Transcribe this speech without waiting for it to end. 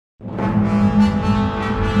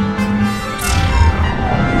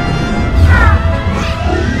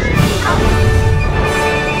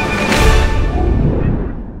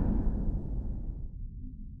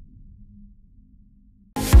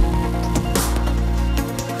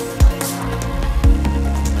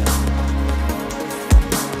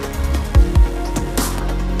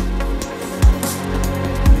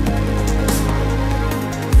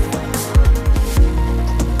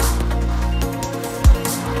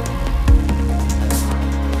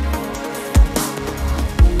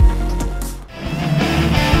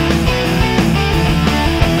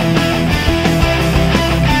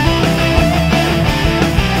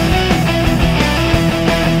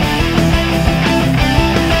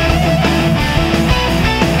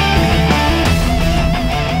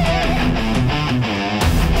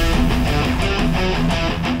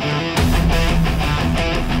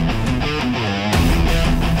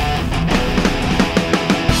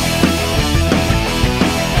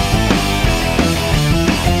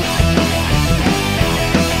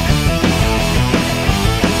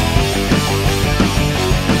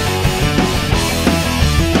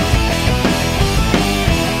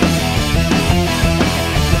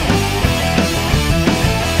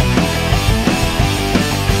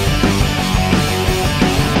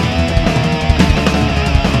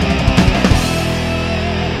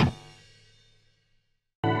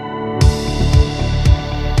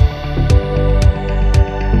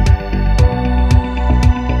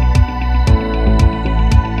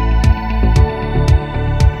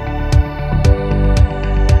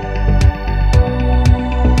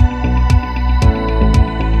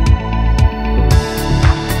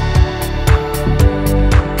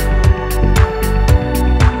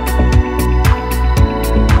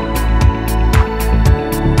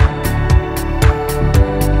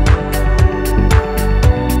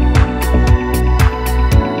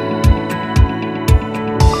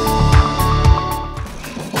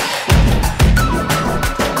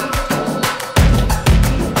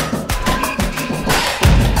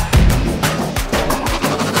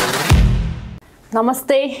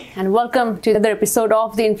Namaste and welcome to another episode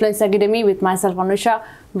of the Influence Academy with myself Anusha,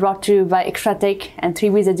 brought to you by Extratech and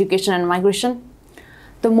 3B's Education and Migration.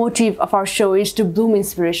 The motive of our show is to bloom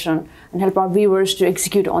inspiration and help our viewers to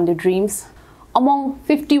execute on their dreams. Among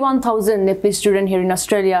 51,000 Nepalese students here in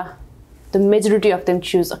Australia, the majority of them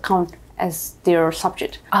choose account as their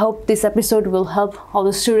subject. I hope this episode will help all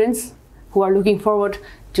the students who are looking forward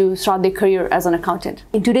to start their career as an accountant.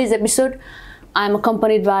 In today's episode, I am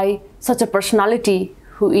accompanied by such a personality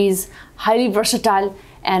who is highly versatile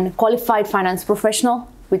and qualified finance professional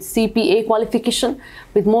with CPA qualification,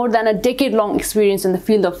 with more than a decade-long experience in the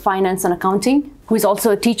field of finance and accounting, who is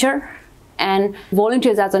also a teacher and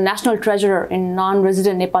volunteers as a national treasurer in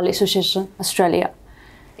Non-Resident Nepali Association, Australia.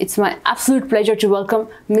 It's my absolute pleasure to welcome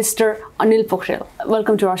Mr. Anil Pokhrel.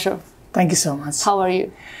 Welcome to our show. Thank you so much. How are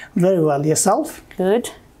you? Very well. Yourself? Good.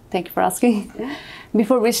 Thank you for asking.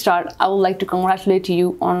 Before we start, I would like to congratulate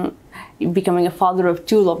you on becoming a father of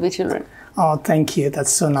two lovely children. Oh, thank you.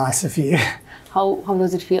 That's so nice of you. How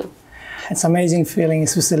does it feel? It's an amazing feeling,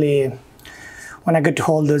 especially when I get to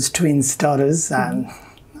hold those twins daughters. And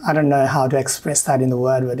I don't know how to express that in the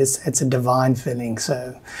word, but it's a divine feeling.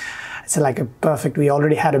 So it's like a perfect. We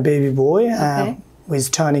already had a baby boy. Who is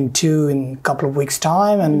turning 2 in a couple of weeks'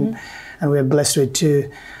 time, and we're blessed with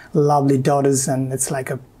 2 lovely daughters, and it's like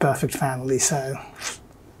a perfect family. So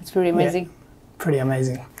it's pretty amazing. Yeah, pretty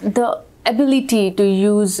amazing. The ability to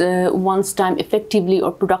use one's time effectively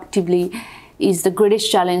or productively is the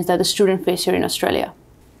greatest challenge that the student face here in Australia.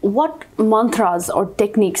 What mantras or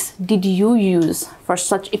techniques did you use for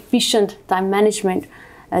such efficient time management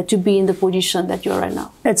to be in the position that you're right now?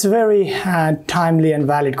 It's a very timely and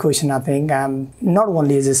valid question, I think. Not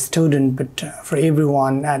only as a student, but for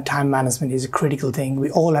everyone, time management is a critical thing. We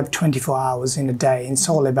all have 24 hours in a day. It's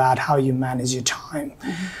all about how you manage your time.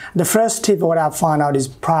 The first tip, what I've found out, is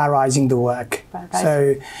prioritizing the work.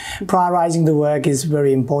 So prioritizing the work is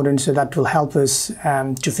very important. So that will help us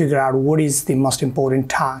to figure out what is the most important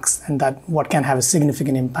task and that what can have a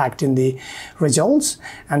significant impact in the results.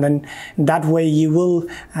 And then that way you will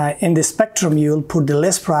in the spectrum, you will put the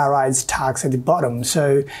less prioritized tasks at the bottom.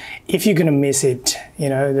 So if you're going to miss it,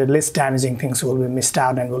 the less damaging things will be missed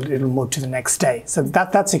out and it'll move to the next day. So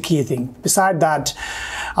that's a key thing. Beside that,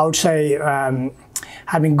 I would say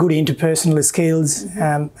having good interpersonal skills,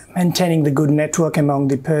 maintaining the good network among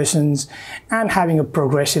the persons, and having a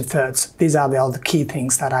progressive thoughts. These are all the key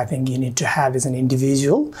things that I think you need to have as an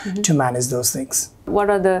individual to manage those things.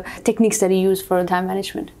 What are the techniques that you use for time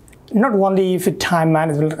management? Not only for time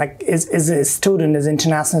management, like as a student, as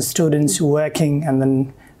international students working, and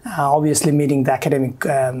then obviously meeting the academic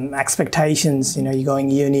expectations. You're going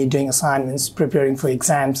uni, doing assignments, preparing for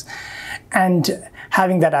exams, and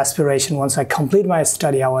having that aspiration. Once I complete my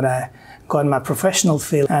study, I want to go in my professional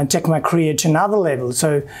field and take my career to another level.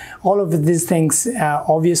 So all of these things,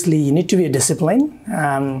 obviously, you need to be disciplined.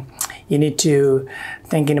 You need to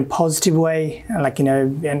think in a positive way,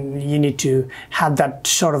 and you need to have that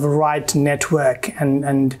sort of right network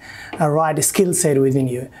and a right skill set within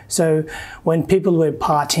you. So when people were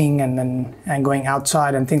partying and going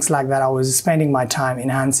outside and things like that, I was spending my time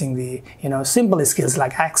enhancing the simple skills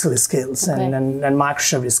like Excel skills and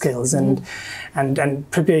Microsoft skills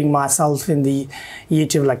and preparing myself in the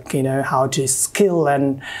YouTube, how to skill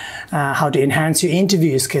and how to enhance your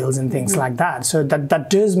interview skills and things like that. So that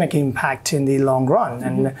does make impact in the long run.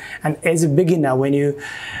 And as a beginner, when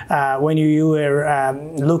you were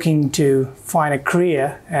looking to find a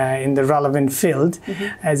career in the relevant field,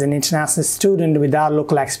 as an international student without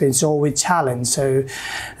local experience, it's always a challenge. So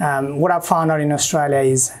what I've found out in Australia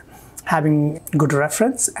is having good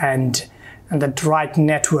reference and that right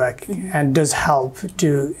network and does help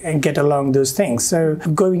to get along those things. So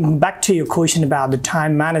going back to your question about the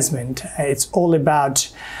time management, it's all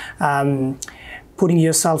about putting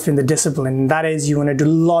yourself in the discipline. That is, you want to do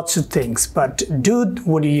lots of things, but do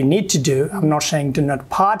what you need to do. I'm not saying do not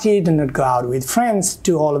party, do not go out with friends,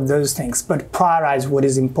 do all of those things, but prioritize what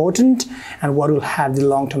is important and what will have the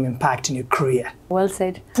long-term impact in your career. Well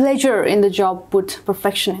said. Pleasure in the job put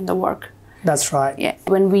perfection in the work. That's right. Yeah.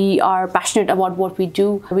 When we are passionate about what we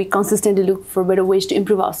do, we consistently look for better ways to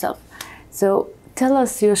improve ourselves. So tell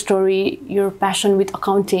us your story, your passion with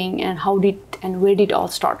accounting, and how did and where did it all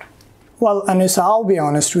start? Well, Anusa, I'll be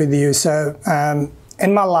honest with you. So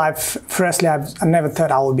in my life, firstly, I never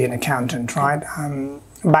thought I would be an accountant, right?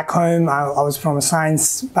 Back home, I was from a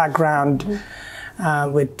science background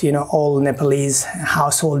with, all Nepalese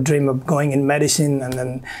household dream of going in medicine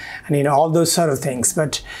and all those sort of things.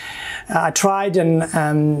 But I tried,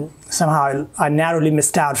 and somehow I narrowly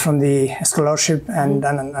missed out from the scholarship. And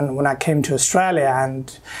when I came to Australia,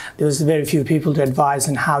 and there was very few people to advise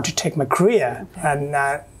on how to take my career. And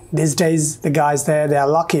these days, the guys there, they are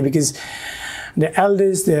lucky because the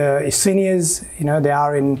elders, the seniors, they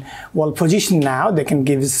are in well position now. They can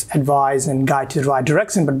give us advice and guide to the right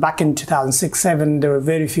direction. But back in 2006-07, there were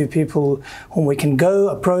very few people whom we can go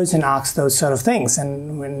approach and ask those sort of things.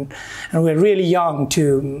 And we're really young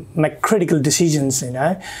to make critical decisions.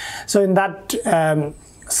 So in that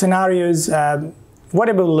scenarios.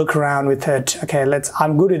 Whatever we look around, we thought, okay,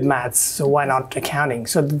 I'm good at maths, so why not accounting?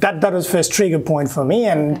 So that was first trigger point for me,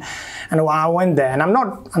 and I went there. And I'm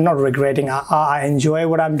not regretting. I enjoy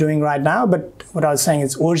what I'm doing right now, but what I was saying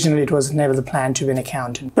is originally it was never the plan to be an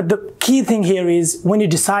accountant. But the key thing here is when you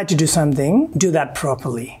decide to do something, do that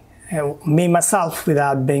properly. Me, myself,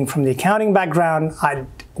 without being from the accounting background,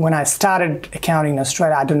 when I started accounting in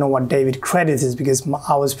Australia, I don't know what David credit is because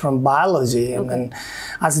I was from biology, and then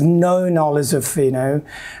I had no knowledge of,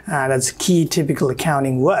 that's key typical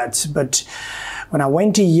accounting words. But when I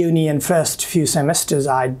went to uni in first few semesters,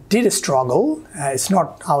 I did struggle. I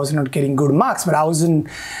was not getting good marks, but I wasn't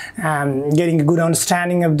getting a good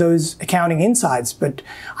understanding of those accounting insights. But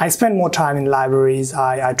I spent more time in libraries.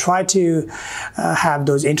 I tried to have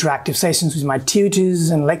those interactive sessions with my tutors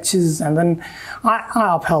and lectures, and then I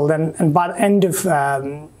upheld. And by the end of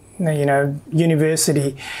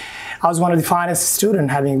university, I was one of the finest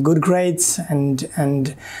students, having good grades and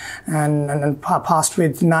passed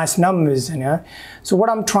with nice numbers. So what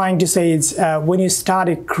I'm trying to say is, when you start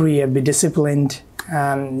a career, be disciplined.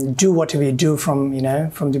 Do whatever you do from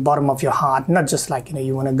the bottom of your heart, not just like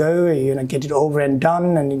you want to go, you're gonna get it over and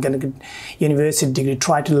done, and you're gonna get university degree.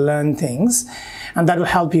 Try to learn things, and that will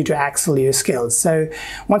help you to excel your skills. So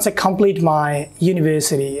once I complete my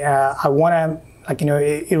university, I want to.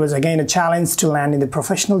 It was again a challenge to land in the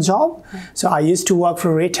professional job. So I used to work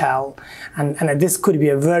for retail, and this could be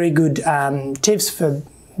a very good tips for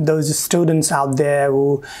those students out there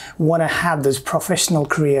who want to have this professional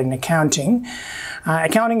career in accounting.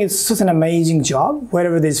 Accounting is such an amazing job.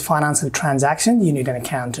 Wherever there's financial transaction, you need an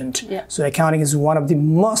accountant. Yeah. So accounting is one of the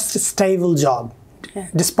most stable jobs. Yeah.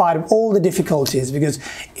 Despite of all the difficulties, because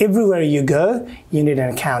everywhere you go, you need an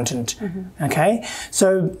accountant. Okay,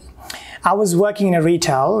 so I was working in a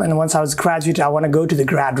retail, and once I was graduate, I want to go to the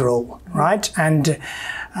grad role, right? And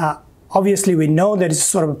obviously, we know that it's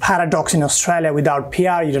sort of a paradox in Australia. Without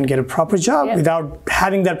PR, you don't get a proper job. Yeah. Without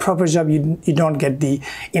having that proper job, you don't get the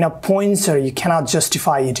enough points, or you cannot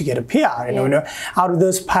justify you to get a PR. Out of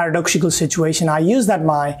those paradoxical situations, I use that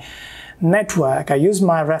my network. I used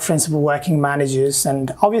my referenceable working managers,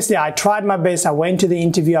 and obviously I tried my best. I went to the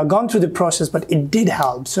interview. I've gone through the process, but it did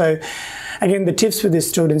help. So again, the tips for these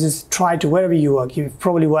students is try to, wherever you work, you're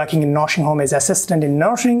probably working in nursing home as assistant in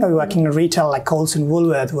nursing, or you're working in retail like Coles and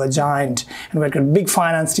Woolworth, who are giant, and we've got a big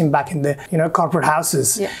finance team back in the corporate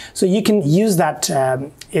houses. Yeah. So you can use that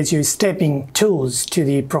as your stepping tools to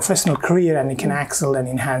the professional career, and you can excel and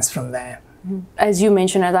enhance from there. As you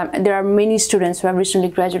mentioned, there are many students who have recently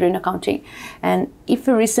graduated in accounting. And if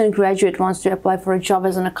a recent graduate wants to apply for a job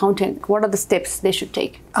as an accountant, what are the steps they should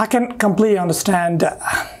take? I can completely understand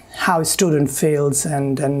how a student feels,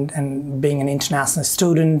 and being an international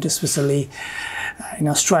student, especially in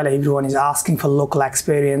Australia, everyone is asking for local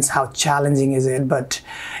experience. How challenging is it? But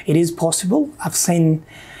it is possible. I've seen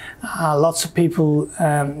lots of people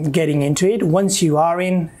getting into it. Once you are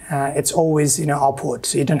in, it's always upward,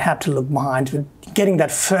 so you don't have to look behind. But getting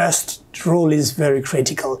that first role is very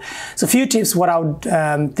critical. So a few tips what I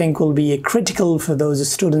would think will be critical for those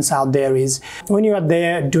students out there is, when you are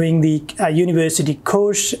there doing the university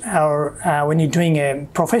course, or when you're doing a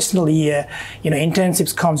professional year,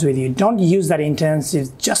 internships comes with you. Don't use that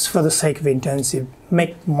internship just for the sake of internship.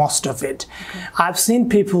 Make most of it. Okay. I've seen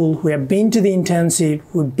people who have been to the internship,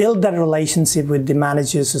 who build that relationship with the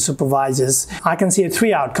managers or supervisors. I can see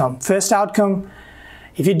 3 outcomes. First outcome,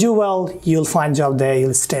 if you do well, you'll find a job there,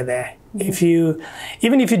 you'll stay there.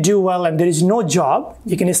 Even if you do well and there is no job,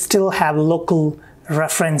 you can still have local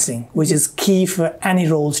referencing, which is key for any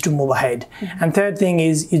roles to move ahead. And third thing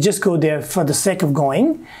is, you just go there for the sake of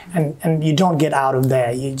going, and you don't get out of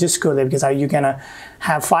there. You just go there because you're gonna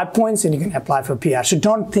have 5 points and you can apply for PR. So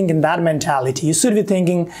don't think in that mentality. You should be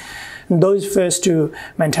thinking those first 2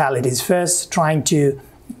 mentalities. First, trying to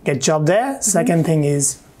get job there. Second thing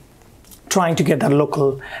is trying to get that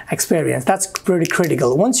local experience. That's pretty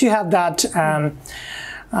critical. Once you have that,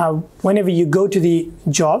 whenever you go to the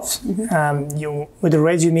jobs, with the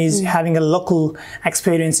resumes, having a local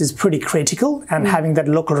experience is pretty critical, and having that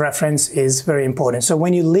local reference is very important. So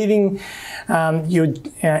when you're leaving your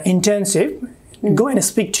internship, go and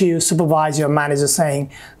speak to your supervisor or manager saying,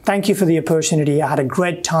 thank you for the opportunity. I had a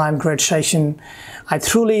great time, great session. I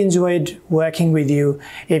truly enjoyed working with you.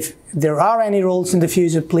 If there are any roles in the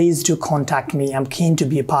future, please do contact me. I'm keen to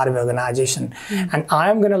be a part of the organization. And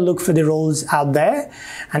I'm going to look for the roles out there.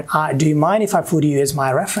 And do you mind if I put you as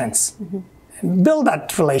my reference? Build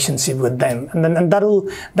that relationship with them. And that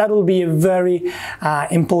will be a very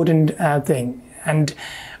important thing. And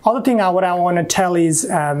other thing what I want to tell is,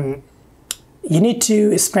 you need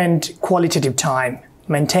to spend qualitative time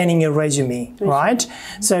maintaining your resume, right?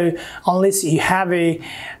 So unless you have a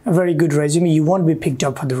very good resume, you won't be picked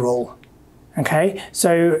up for the role, okay?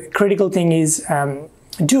 So critical thing is,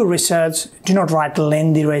 do research, do not write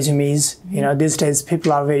lengthy resumes. You know, these days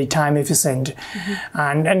people are very time efficient.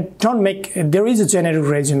 And don't make, there is a generic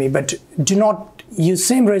resume, but do not use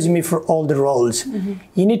same resume for all the roles.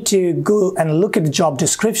 You need to go and look at the job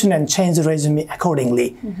description and change the resume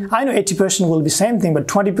accordingly. I know 80% will be same thing, but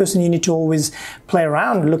 20% you need to always play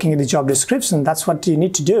around looking at the job description. That's what you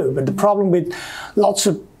need to do. But the problem with lots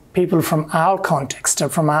of people from our context or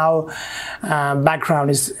from our background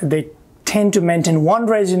is they tend to maintain one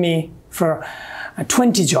resume for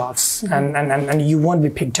 20 jobs, and you won't be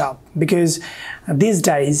picked up, because these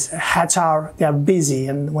days HR, they are busy,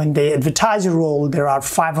 and when they advertise a role there are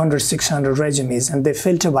 500, 600 resumes, and they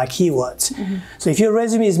filter by keywords. So if your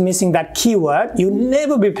resume is missing that keyword, you'll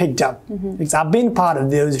never be picked up. Because I've been part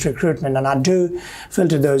of those recruitment, and I do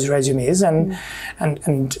filter those resumes, and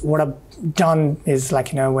what I've done is,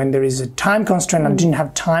 like, you know, when there is a time constraint, I didn't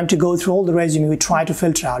have time to go through all the resume, we try to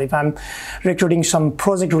filter out. If I'm recruiting some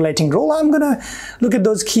project relating role, I'm gonna look at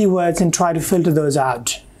those keywords and try to filter those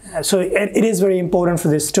out. So it is very important for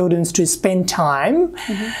the students to spend time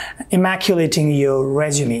immaculating your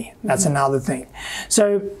resume. That's another thing.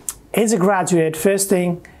 So as a graduate, first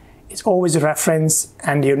thing, it's always a reference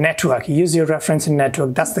and your network. Use your reference and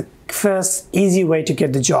network. That's the first easy way to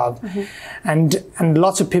get the job. And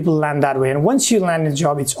lots of people land that way. And once you land a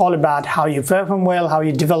job, it's all about how you perform well, how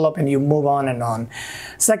you develop, and you move on and on.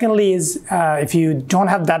 Secondly is, if you don't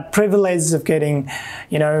have that privilege of getting,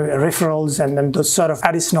 you know, referrals and then those sort of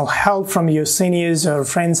additional help from your seniors or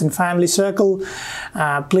friends and family circle,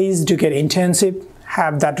 please do get internship.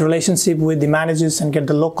 Have that relationship with the managers and get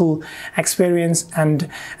the local experience, and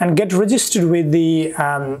get registered with the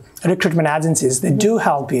recruitment agencies. They do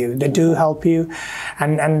help you. They do help you,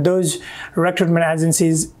 and those recruitment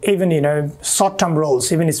agencies, even, you know, short-term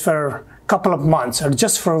roles, even if it's for a couple of months or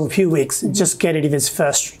just for a few weeks, just get it if it's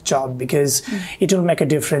first job, because it will make a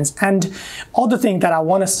difference. And other thing that I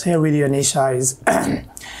want to share with you, Anisha, is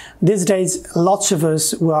these days, lots of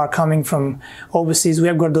us who are coming from overseas, we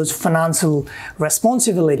have got those financial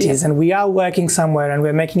responsibilities, and we are working somewhere and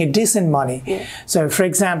we're making a decent money. So, for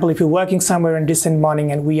example, if you're working somewhere in decent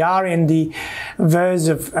money and we are in the verge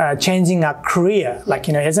of changing our career, like,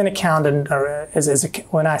 you know, as an accountant, or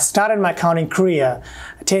when I started my accounting career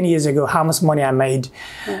 10 years ago, how much money I made,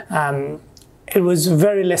 it was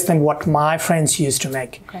very less than what my friends used to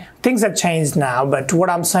make. Things have changed now, but what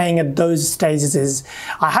I'm saying at those stages is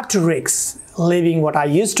I had to risk leaving what I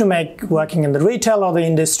used to make working in the retail or the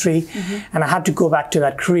industry, and I had to go back to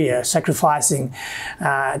that career, sacrificing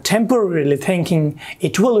temporarily, thinking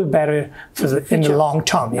it will be better for in the long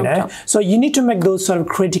term, you know. So you need to make those sort of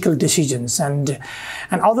critical decisions. And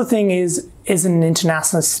other thing is an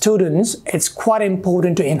international students, it's quite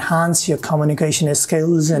important to enhance your communication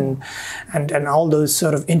skills and all those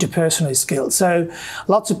sort of interpersonal skills. So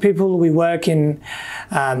lots of people, we work in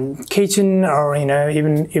kitchen, or, you know,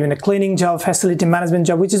 even a cleaning job, facility management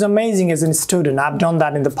job, which is amazing as a student. I've done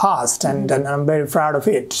that in the past, and I'm very proud of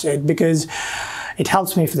it, because it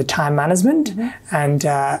helps me for the time management, and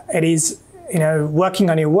it is, you know, working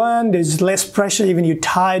on your own, there's less pressure. Even you're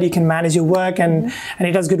tired, you can manage your work, and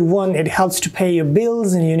it has good one. It helps to pay your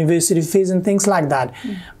bills and university fees and things like that.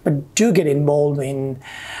 But do get involved in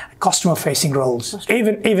customer-facing roles,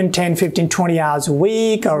 even 10, 15, 20 hours a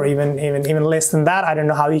week, or even less than that. I don't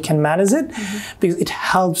know how you can manage it, because it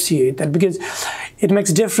helps you. Because it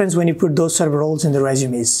makes a difference when you put those sort of roles in the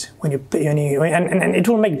resumes. And it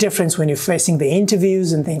will make difference when you're facing the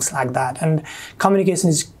interviews and things like that. And communication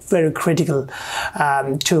is very critical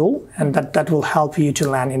tool, and that will help you to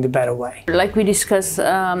land in the better way. Like we discussed,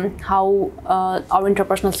 how our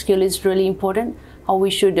interpersonal skill is really important. how we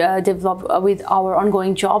should develop with our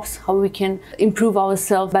ongoing jobs, how we can improve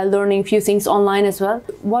ourselves by learning few things online as well.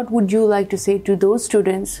 What would you like to say to those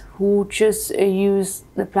students who just use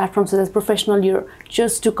the platforms such as Professional Year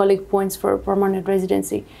just to collect points for permanent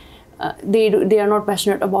residency? They are not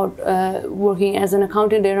passionate about working as an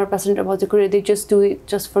accountant, they are not passionate about the career, they just do it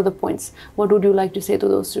just for the points. What would you like to say to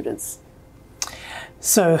those students?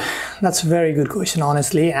 So that's a very good question,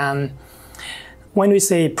 honestly. When we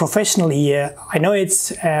say professional year, I know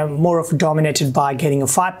it's more of dominated by getting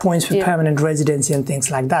 5 points for permanent residency and things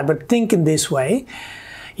like that. But think in this way: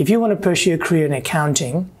 if you want to pursue a career in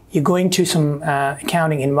accounting, you're going to some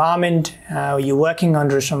accounting environment, you're working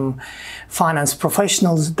under some finance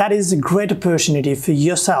professionals, that is a great opportunity for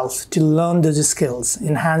yourself to learn those skills,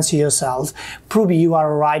 enhance yourself, prove you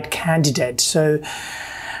are a right candidate. So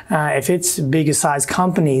if it's bigger size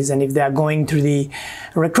companies and if they are going through the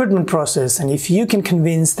recruitment process, and if you can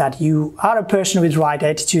convince that you are a person with right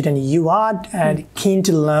attitude and you are keen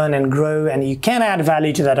to learn and grow and you can add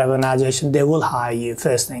value to that organization, they will hire you,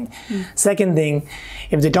 first thing. Second thing,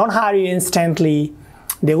 if they don't hire you instantly,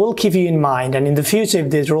 they will keep you in mind, and in the future,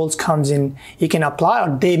 if these roles comes in, you can apply,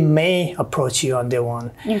 or they may approach you on their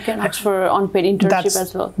own. You can ask for unpaid internship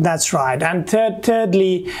as well. That's right. And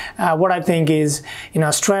thirdly, what I think is, in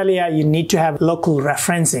Australia, you need to have local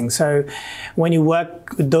referencing. So when you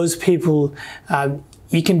work with those people,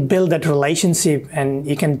 you can build that relationship and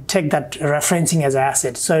you can take that referencing as an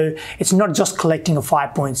asset. So it's not just collecting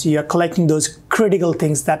 5 points, you're collecting those critical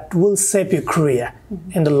things that will shape your career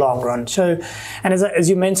in the long run. So, and as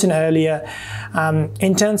you mentioned earlier,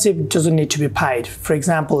 internship doesn't need to be paid. For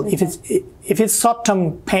example, if it's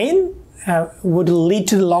short-term pain, would lead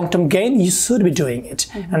to the long-term gain, you should be doing it.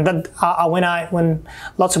 And that when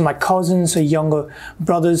lots of my cousins or younger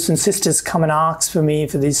brothers and sisters come and ask for me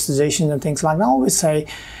for these suggestions and things like that, I always say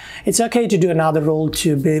it's okay to do another role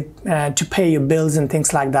to pay your bills and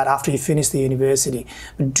things like that after you finish the university,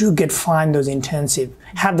 but do find those internships,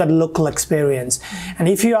 have that local experience. And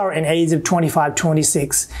if you are in age of 25,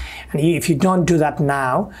 26, and if you don't do that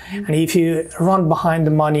now, and if you run behind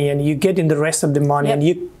the money and you get in the rest of the money and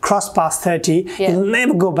you cross past 30, you'll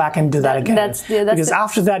never go back and do that again. Because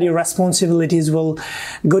after that, your responsibilities will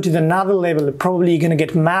go to another level. Probably you're going to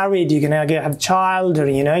get married, you're going to have a child, or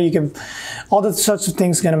you can, all the sorts of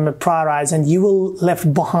things going to prioritize, and you will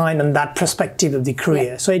left behind on that perspective of the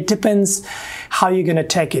career. So it depends how you're going to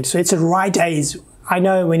take it. So it's a right age. I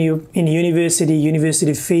know when you're in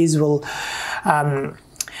university fees will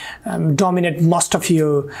dominate most of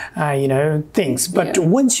your things, but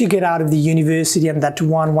once you get out of the university and that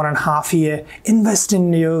 1.5 year, invest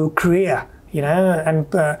in your career, and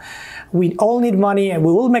we all need money and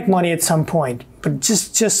we will make money at some point, but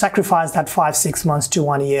just sacrifice that 5-6 months to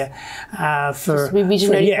 1 year for just be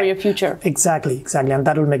visionary for your future. Exactly, and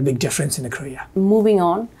that will make a big difference in a career. Moving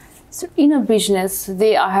on, so in a business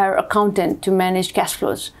they hire an accountant to manage cash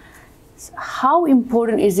flows. So how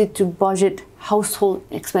important is it to budget household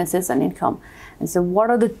expenses and income? And so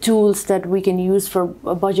what are the tools that we can use for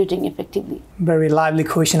budgeting effectively? Very lively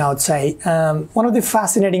question, I would say. One of the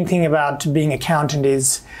fascinating things about being an accountant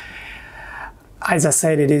is, as I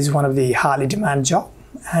said, it is one of the highly demanded jobs,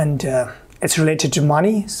 and it's related to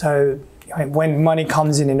money. So when money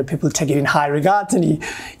comes in, people take it in high regards, and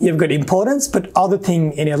you've got importance. But other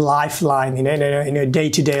thing in your lifeline, in your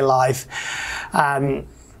day-to-day life,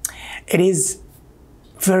 it is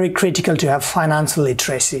very critical to have financial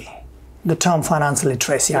literacy. The term financial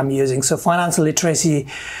literacy I'm using. So financial literacy,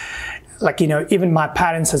 even my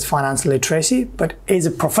parents has financial literacy, but as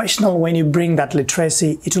a professional, when you bring that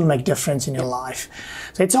literacy, it will make difference in your life.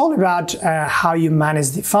 So it's all about how you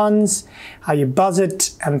manage the funds, how you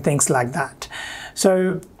budget, and things like that.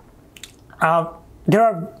 So there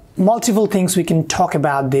are multiple things we can talk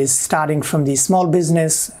about this, starting from the small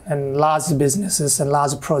business and large businesses and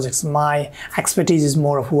large projects. My expertise is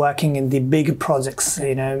more of working in the big projects,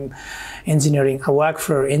 engineering. I work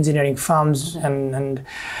for engineering firms, and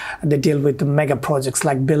they deal with the mega projects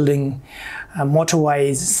like building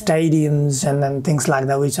motorways, stadiums, and then things like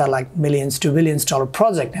that, which are like millions to billions dollar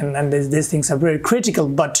project. And these things are very critical,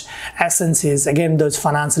 but essence is, again, those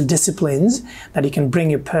financial disciplines that you can bring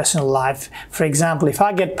your personal life. For example, if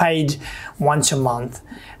I get paid once a month,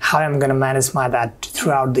 how am I going to manage that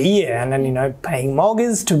throughout the year? And then, paying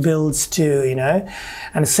mortgage to bills to,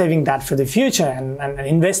 and saving that for the future, and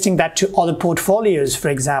investing that to other portfolios, for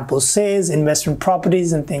example, shares, investment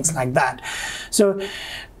properties, and things like that. So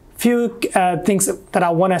few things that I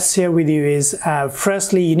want to share with you is,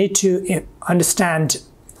 firstly, you need to understand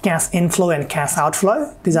cash inflow and cash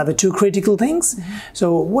outflow. These are the two critical things.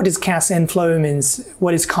 So what is cash inflow means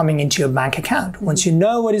what is coming into your bank account. Once you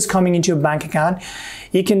know what is coming into your bank account,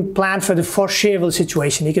 you can plan for the foreseeable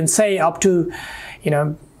situation. You can say up to,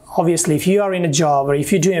 obviously, if you are in a job or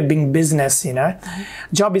if you're doing a big business,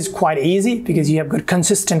 job is quite easy because you have got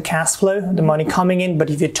consistent cash flow, the money coming in. But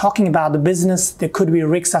if you're talking about the business, there could be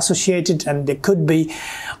risks associated and there could be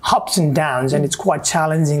ups and downs, and it's quite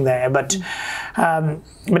challenging there. But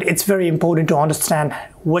it's very important to understand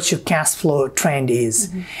what your cash flow trend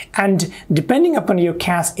is. And depending upon your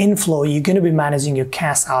cash inflow, you're going to be managing your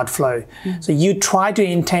cash outflow. So you try to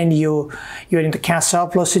intend you're in the cash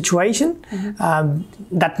surplus situation.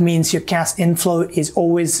 That means your cash inflow is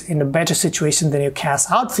always in a better situation than your cash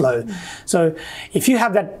outflow. So if you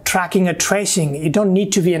have that tracking or tracing, you don't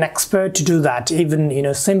need to be an expert to do that.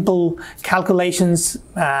 Even simple calculations,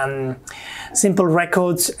 simple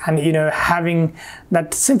records, and having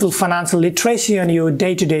that simple financial literacy on your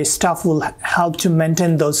day-to-day stuff will help to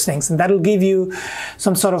maintain those things, and that'll give you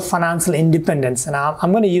some sort of financial independence. And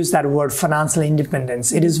I'm going to use that word, financial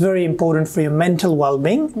independence. It is very important for your mental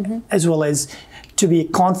well-being as well as to be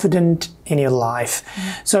confident in your life.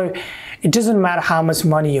 So it doesn't matter how much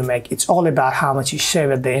money you make, it's all about how much you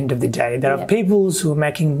save at the end of the day. There are people who are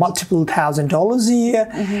making multiple $1,000s a year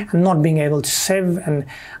and not being able to save, and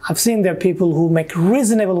I've seen there are people who make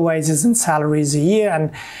reasonable wages and salaries a year,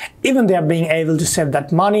 and even they are being able to save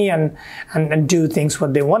that money and do things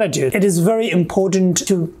what they want to do. It is very important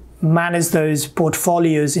to manage those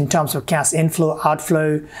portfolios in terms of cash inflow,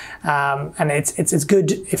 outflow, and it's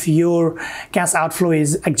good if your cash outflow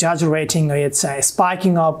is exaggerating or it's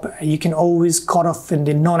spiking up. You can always cut off in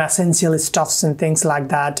the non-essential stuffs and things like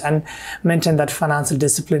that and maintain that financial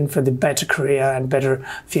discipline for the better career and better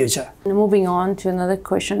future. Moving on to another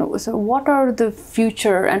question. So what are the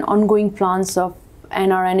future and ongoing plans of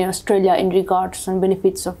NRNA Australia in regards and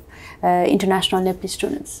benefits of international Nepalese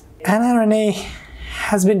students? NRNA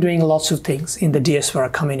has been doing lots of things in the diaspora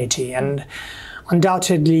community, and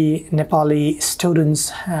undoubtedly Nepali students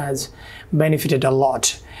has benefited a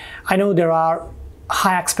lot. I know there are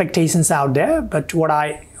high expectations out there, but what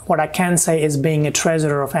I can say is, being a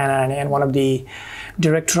treasurer of NRNA and one of the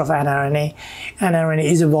director of NRNA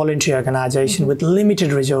is a voluntary organization with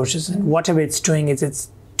limited resources, and whatever it's doing it's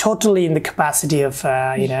totally in the capacity of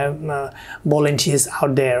volunteers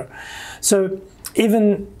out there. So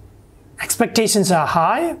even expectations are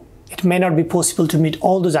high. It may not be possible to meet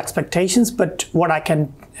all those expectations, but what I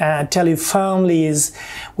can tell you firmly is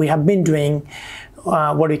we have been doing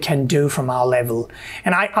what we can do from our level.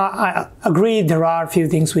 And I agree there are a few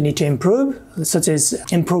things we need to improve, such as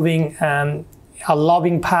improving our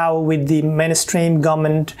lobbying power with the mainstream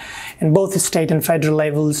government in both the state and federal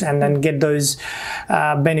levels, and then get those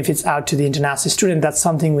benefits out to the international student. That's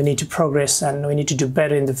something we need to progress and we need to do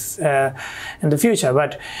better in the future.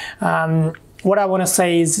 But what I want to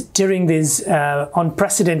say is, during this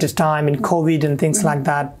unprecedented time in COVID and things like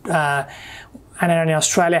that, NRNA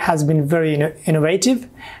Australia has been very innovative.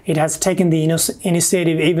 It has taken the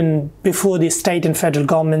initiative even before the state and federal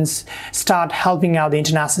governments start helping out the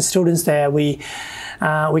international students there. We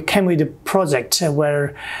came with a project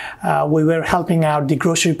where we were helping out the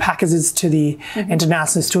grocery packages to the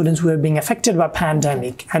international students who were being affected by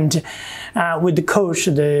pandemic. And with the course,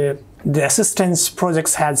 the assistance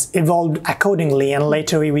projects has evolved accordingly, and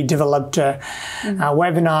later we developed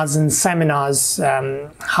webinars and seminars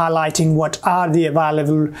highlighting what are the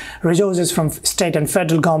available resources from state and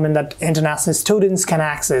federal government that international students can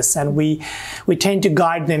access, and we tend to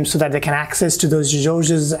guide them so that they can access to those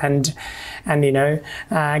resources and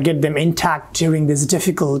get them intact during these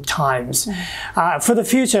difficult times. For the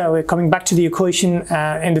future, we're coming back to the equation.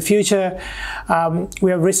 In the future, we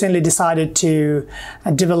have recently decided to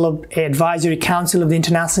develop an advisory council of the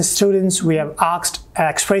international students. We have asked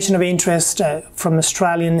expression of interest from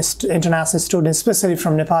Australian international students, especially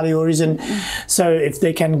from Nepali origin. So if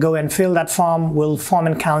they can go and fill that form, we'll form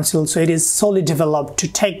a council. So it is solely developed to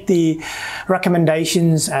take the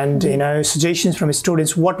recommendations and suggestions from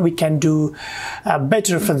students, what we can do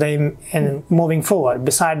better for them in moving forward.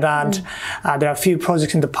 Beside that, there are a few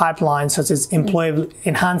projects in the pipeline, such as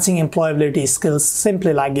enhancing employability skills,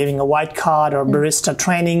 simply like giving a white card or barista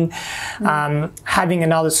training, having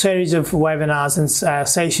another series of webinars and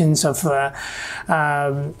sessions of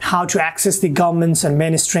how to access the governments and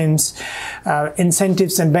mainstreams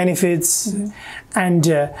incentives and benefits, and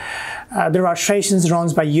There are sessions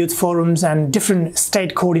run by youth forums and different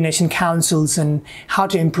state coordination councils, and how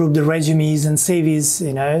to improve the resumes and CVs,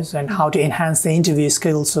 and how to enhance the interview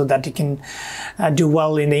skills so that you can do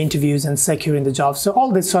well in the interviews and securing the job. So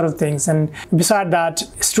all these sort of things. And beside that,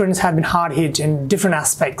 students have been hard hit in different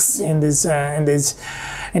aspects in this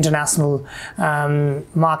international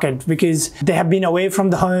market, because they have been away from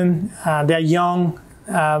the home. They're young.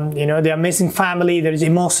 They are missing family. There is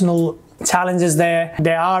emotional challenges there.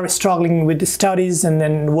 They are struggling with the studies and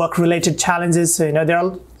then work-related challenges. So, there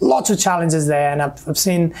are lots of challenges there. And I've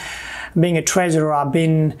seen, being a treasurer, I've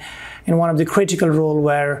been in one of the critical role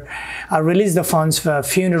where I release the funds for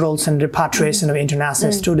funerals and repatriation of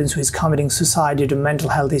international students who is committing suicide due to mental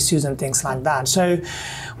health issues and things like that. So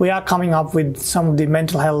we are coming up with some of the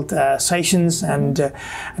mental health sessions, and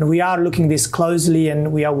we are looking this closely,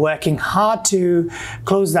 and we are working hard to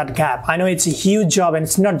close that gap. I know it's a huge job, and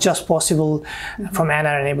it's not just possible from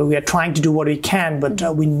NRNA, but we are trying to do what we can,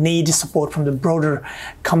 but we need support from the broader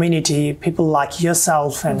community, people like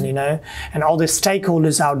yourself and, and all the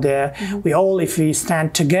stakeholders out there. We all, if we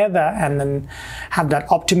stand together and then have that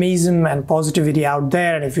optimism and positivity out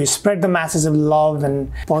there, and if we spread the masses of love and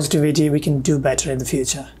positivity, we can do better in the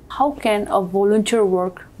future. How can a volunteer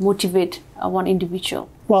work motivate one individual?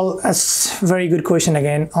 Well, that's a very good question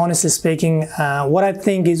again. Honestly speaking, what I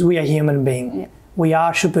think is we are human beings. Yeah. We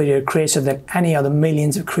are superior creatures than any other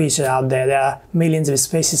millions of creatures out there. There are millions of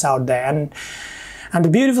species out there. And the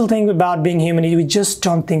beautiful thing about being human is we just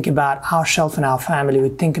don't think about ourselves and our family. We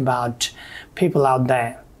think about people out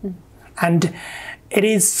there. And it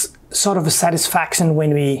is sort of a satisfaction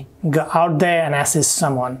when we go out there and assist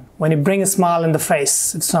someone. When you bring a smile in the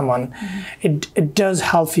face of someone, it does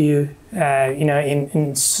help you, in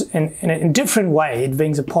a different way. It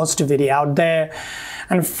brings a positivity out there.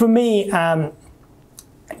 And for me,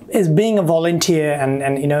 is being a volunteer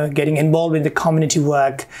and getting involved in the community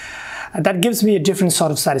work, that gives me a different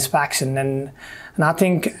sort of satisfaction, and I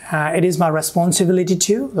think it is my responsibility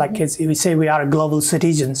too. Like we say, we are a global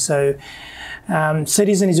citizen. So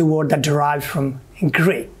citizen is a word that derived from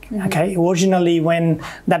Greek. Okay, originally when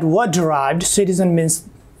that word derived, citizen means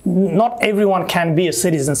not everyone can be a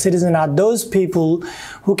citizen. Citizen are those people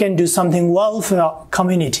who can do something well for a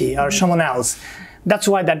community or someone else. That's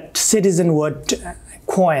why that citizen word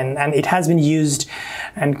coined, and it has been used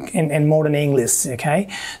in modern English. Okay,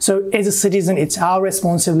 so as a citizen, it's our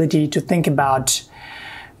responsibility to think about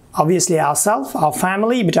obviously ourselves, our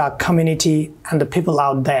family, but our community and the people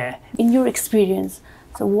out there. In your experience,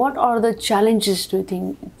 so what are the challenges do you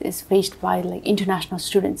think is faced by international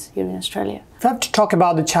students here in Australia? If I have to talk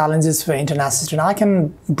about the challenges for international students, I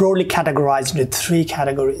can broadly categorize into 3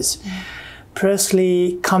 categories.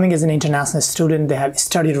 Firstly, coming as an international student, they have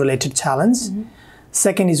study-related challenge.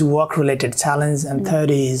 Second is work-related challenge, and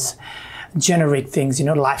third is generic things,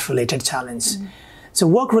 life-related challenge. So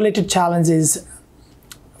work-related challenge is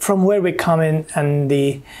from where we come in, and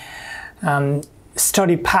the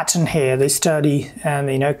study pattern here, the study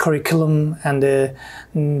and curriculum and the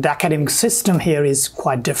academic system here is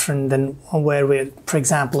quite different than where we, for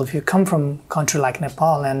example, if you come from a country like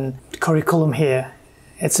Nepal, and curriculum here,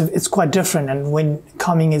 it's quite different. And when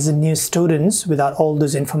coming as a new students without all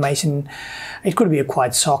this information, it could be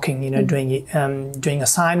quite shocking, doing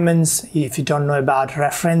assignments, if you don't know about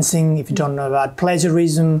referencing, if you don't know about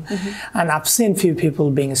plagiarism. And I've seen few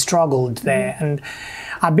people being struggled there. And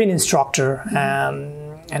I've been instructor,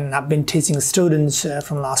 and I've been teaching students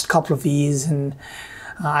from the last couple of years, and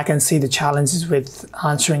I can see the challenges with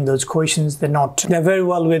answering those questions. They're very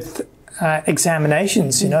well with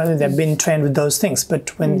examinations, they've been trained with those things, but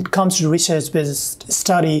when it comes to research-based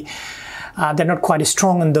study, they're not quite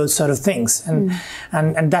strong in those sort of things, and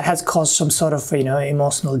that has caused some sort of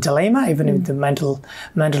emotional dilemma, even with the mental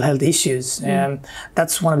health issues.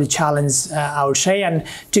 That's one of the challenges, I would say. And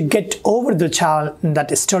to get over the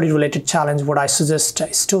that study-related challenge, what I suggest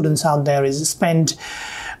students out there is spend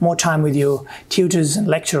more time with your tutors and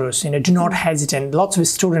lecturers. Do not hesitate. Lots of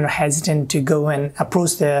students are hesitant to go and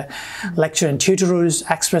approach their lecturer and tutors,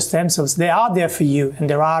 express themselves. They are there for you, and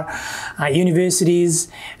there are universities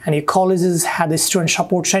and your colleges have the student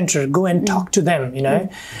support center. Go and talk to them,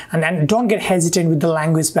 and don't get hesitant with the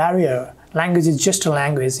language barrier. Language is just a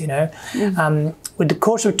language, with the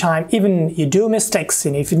course of time, even you do mistakes,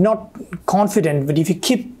 if you're not confident, but if you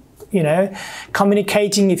keep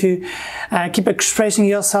communicating, if you keep expressing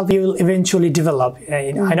yourself, you will eventually develop.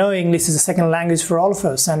 I know English is a second language for all of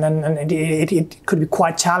us, and it could be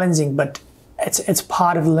quite challenging, but it's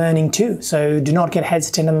part of learning too. So do not get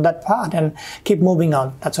hesitant on that part and keep moving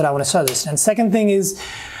on. That's what I want to suggest. And second thing is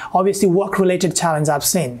obviously work-related challenge I've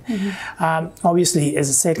seen. Obviously, as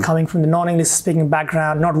I said, coming from the non-English speaking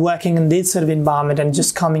background, not working in this sort of environment and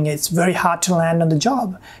just coming, it's very hard to land on the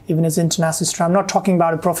job, even as international student. I'm not talking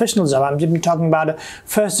about a professional job, I'm just talking about a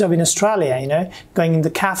first job in Australia, you know, going in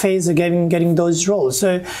the cafes or getting those roles.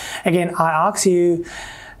 So again, I ask you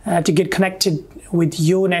to get connected with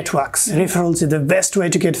your networks. Referrals is the best way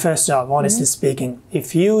to get first job, honestly speaking.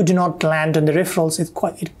 If you do not land on the referrals,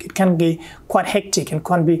 it can be quite hectic and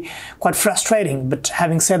can be quite frustrating. But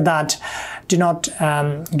having said that, do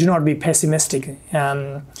not be pessimistic.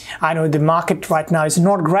 I know the market right now is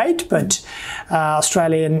not great, but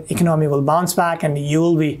Australian economy will bounce back and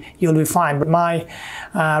you'll be fine. But my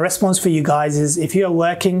response for you guys is, if you are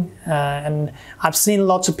working, and I've seen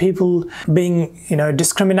lots of people being, you know,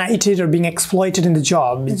 discriminated or being exploited in the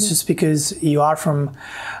job. It's just because you are from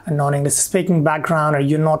a non-English speaking background, or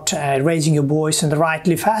you're not raising your voice in the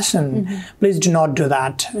rightly fashion. Please do not do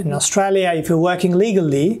that. In Australia, if you're working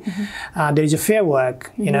legally, there is a fair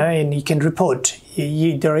work, you know, and you can report.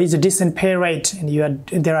 There is a decent pay rate, and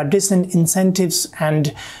there are decent incentives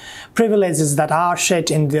and privileges that are set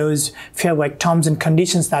in those fair work terms and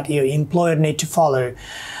conditions that your employer need to follow.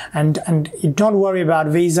 And you don't worry about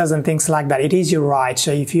visas and things like that. It is your right.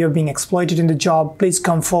 So if you're being exploited in the job, please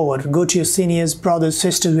come forward. Go to your seniors, brothers,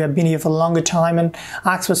 sisters who have been here for a longer time and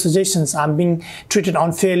ask for suggestions. I'm being treated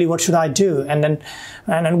unfairly. What should I do? And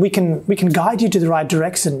then we can guide you to the right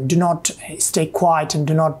direction. Do not stay quiet, and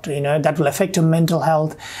do not, you know, that will affect your mental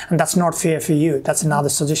health, and that's not fair for you. That's another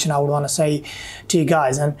suggestion I would want to say to you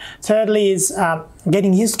guys. And thirdly is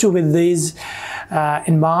getting used to with these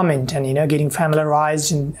environment, and, you know, getting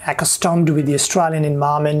familiarized and accustomed with the Australian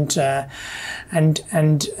environment. Other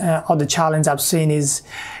challenge I've seen is,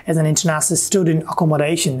 as an international student,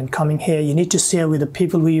 accommodation. And coming here, you need to share with the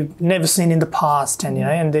people who you've never seen in the past, and, you know,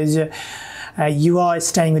 and there's you are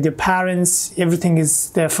staying with your parents, everything is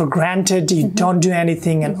there for granted, you don't do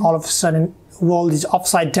anything, and all of a sudden world is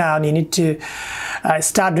upside down. You need to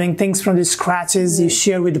start doing things from the scratches. You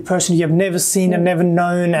share with the person you have never seen and never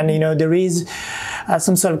known, and, you know, there is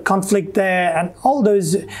some sort of conflict there, and all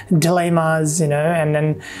those dilemmas, you know,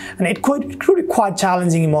 and it could be quite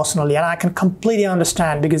challenging emotionally, and I can completely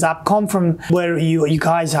understand, because I've come from where you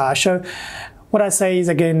guys are. So what I say is,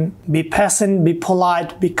 again, be patient, be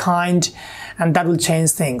polite, be kind, and that will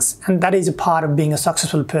change things. And that is a part of being a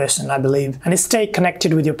successful person, I believe. And stay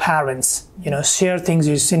connected with your parents. You know, share things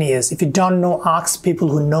with your seniors. If you don't know, ask people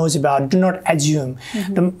who knows about it. Do not assume.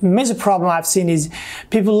 The major problem I've seen is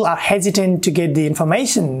people are hesitant to get the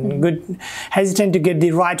information, hesitant to get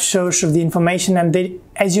the right source of the information, and they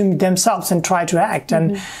assume themselves and try to act.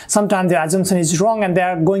 And sometimes the assumption is wrong, and they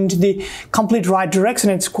are going to the complete right direction.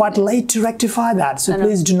 It's quite late to rectify that. So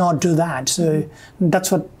please do not do that. So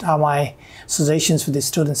that's what are my suggestions for the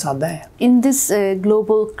students out there. In this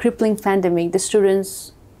global crippling pandemic, the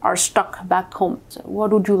students are stuck back home. So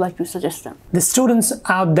what would you like to suggest them? The students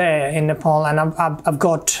out there in Nepal, and I've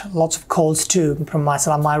got lots of calls too from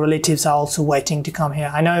myself. My relatives are also waiting to come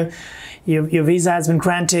here. I know your visa has been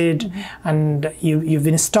granted, and you've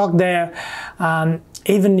been stuck there.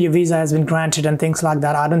 Even your visa has been granted and things like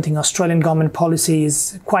that. I don't think Australian government policy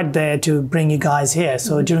is quite there to bring you guys here.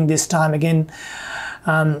 So during this time, again,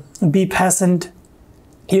 be patient.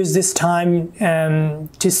 Use this time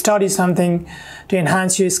to study something, to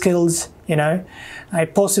enhance your skills, you know.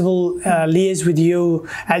 If possible, liaise with your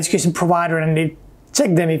education provider and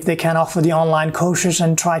check them if they can offer the online courses,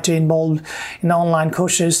 and try to involve in the online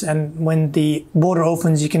courses. And when the border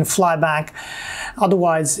opens, you can fly back.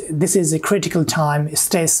 Otherwise, this is a critical time.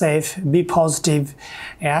 Stay safe, be positive.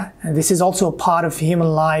 Yeah, and this is also a part of human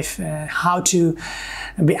life, how to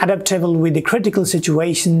be adaptable with the critical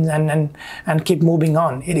situations and keep moving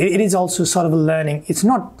on. It is also sort of a learning. It's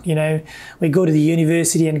not, you know, we go to the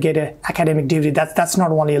university and get an academic degree. That's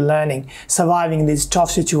not only a learning. Surviving these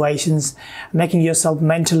tough situations, making yourself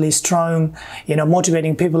mentally strong, you know,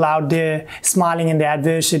 motivating people out there, smiling in the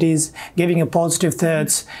adversities, giving a positive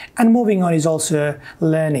thoughts, and moving on is also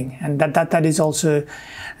learning. And that is also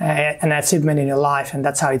an achievement in your life, and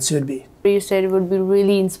that's how it should be. You said it would be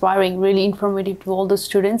really inspiring, really informative to all the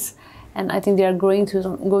students, and I think they are going through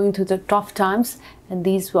the tough times, and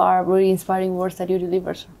these are very inspiring words that you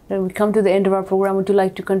deliver. Then we come to the end of our program. Would you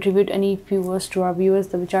like to contribute any few words to our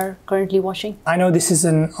viewers which are currently watching? I know this is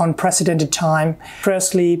an unprecedented time.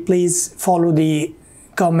 Firstly, please follow the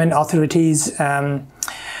government authorities'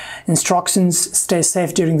 instructions. Stay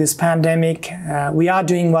safe during this pandemic. We are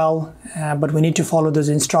doing well, but we need to follow those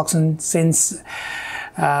instructions, since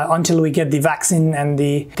until we get the vaccine and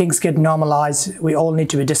the things get normalized, we all need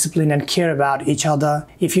to be disciplined and care about each other.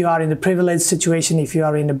 If you are in the privileged situation, if you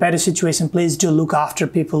are in a better situation, please do look after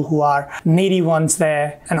people who are needy ones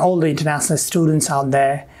there and all the international students out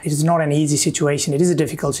there. It is not an easy situation. It is a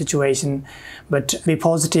difficult situation, but be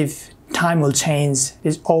positive. Time will change.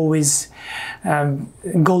 There's always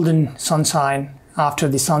golden sunshine after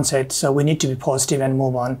the sunset, so we need to be positive and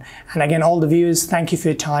move on. And again, all the viewers, thank you for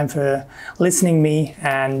your time, for listening me,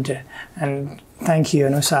 and thank you,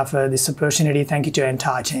 Anusha, for this opportunity. Thank you to your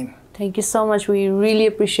entire team. Thank you so much. We really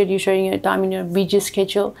appreciate you sharing your time in your busy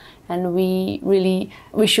schedule, and we really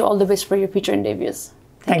wish you all the best for your future endeavors.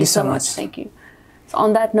 Thank you so much. Thank you. So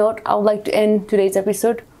on that note, I would like to end today's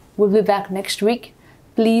episode. We'll be back next week.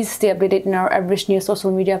 Please stay updated in our Average News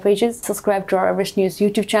social media pages. Subscribe to our Average News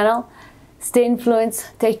YouTube channel. Stay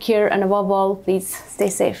influenced, take care, and above all, please stay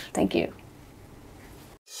safe. Thank you.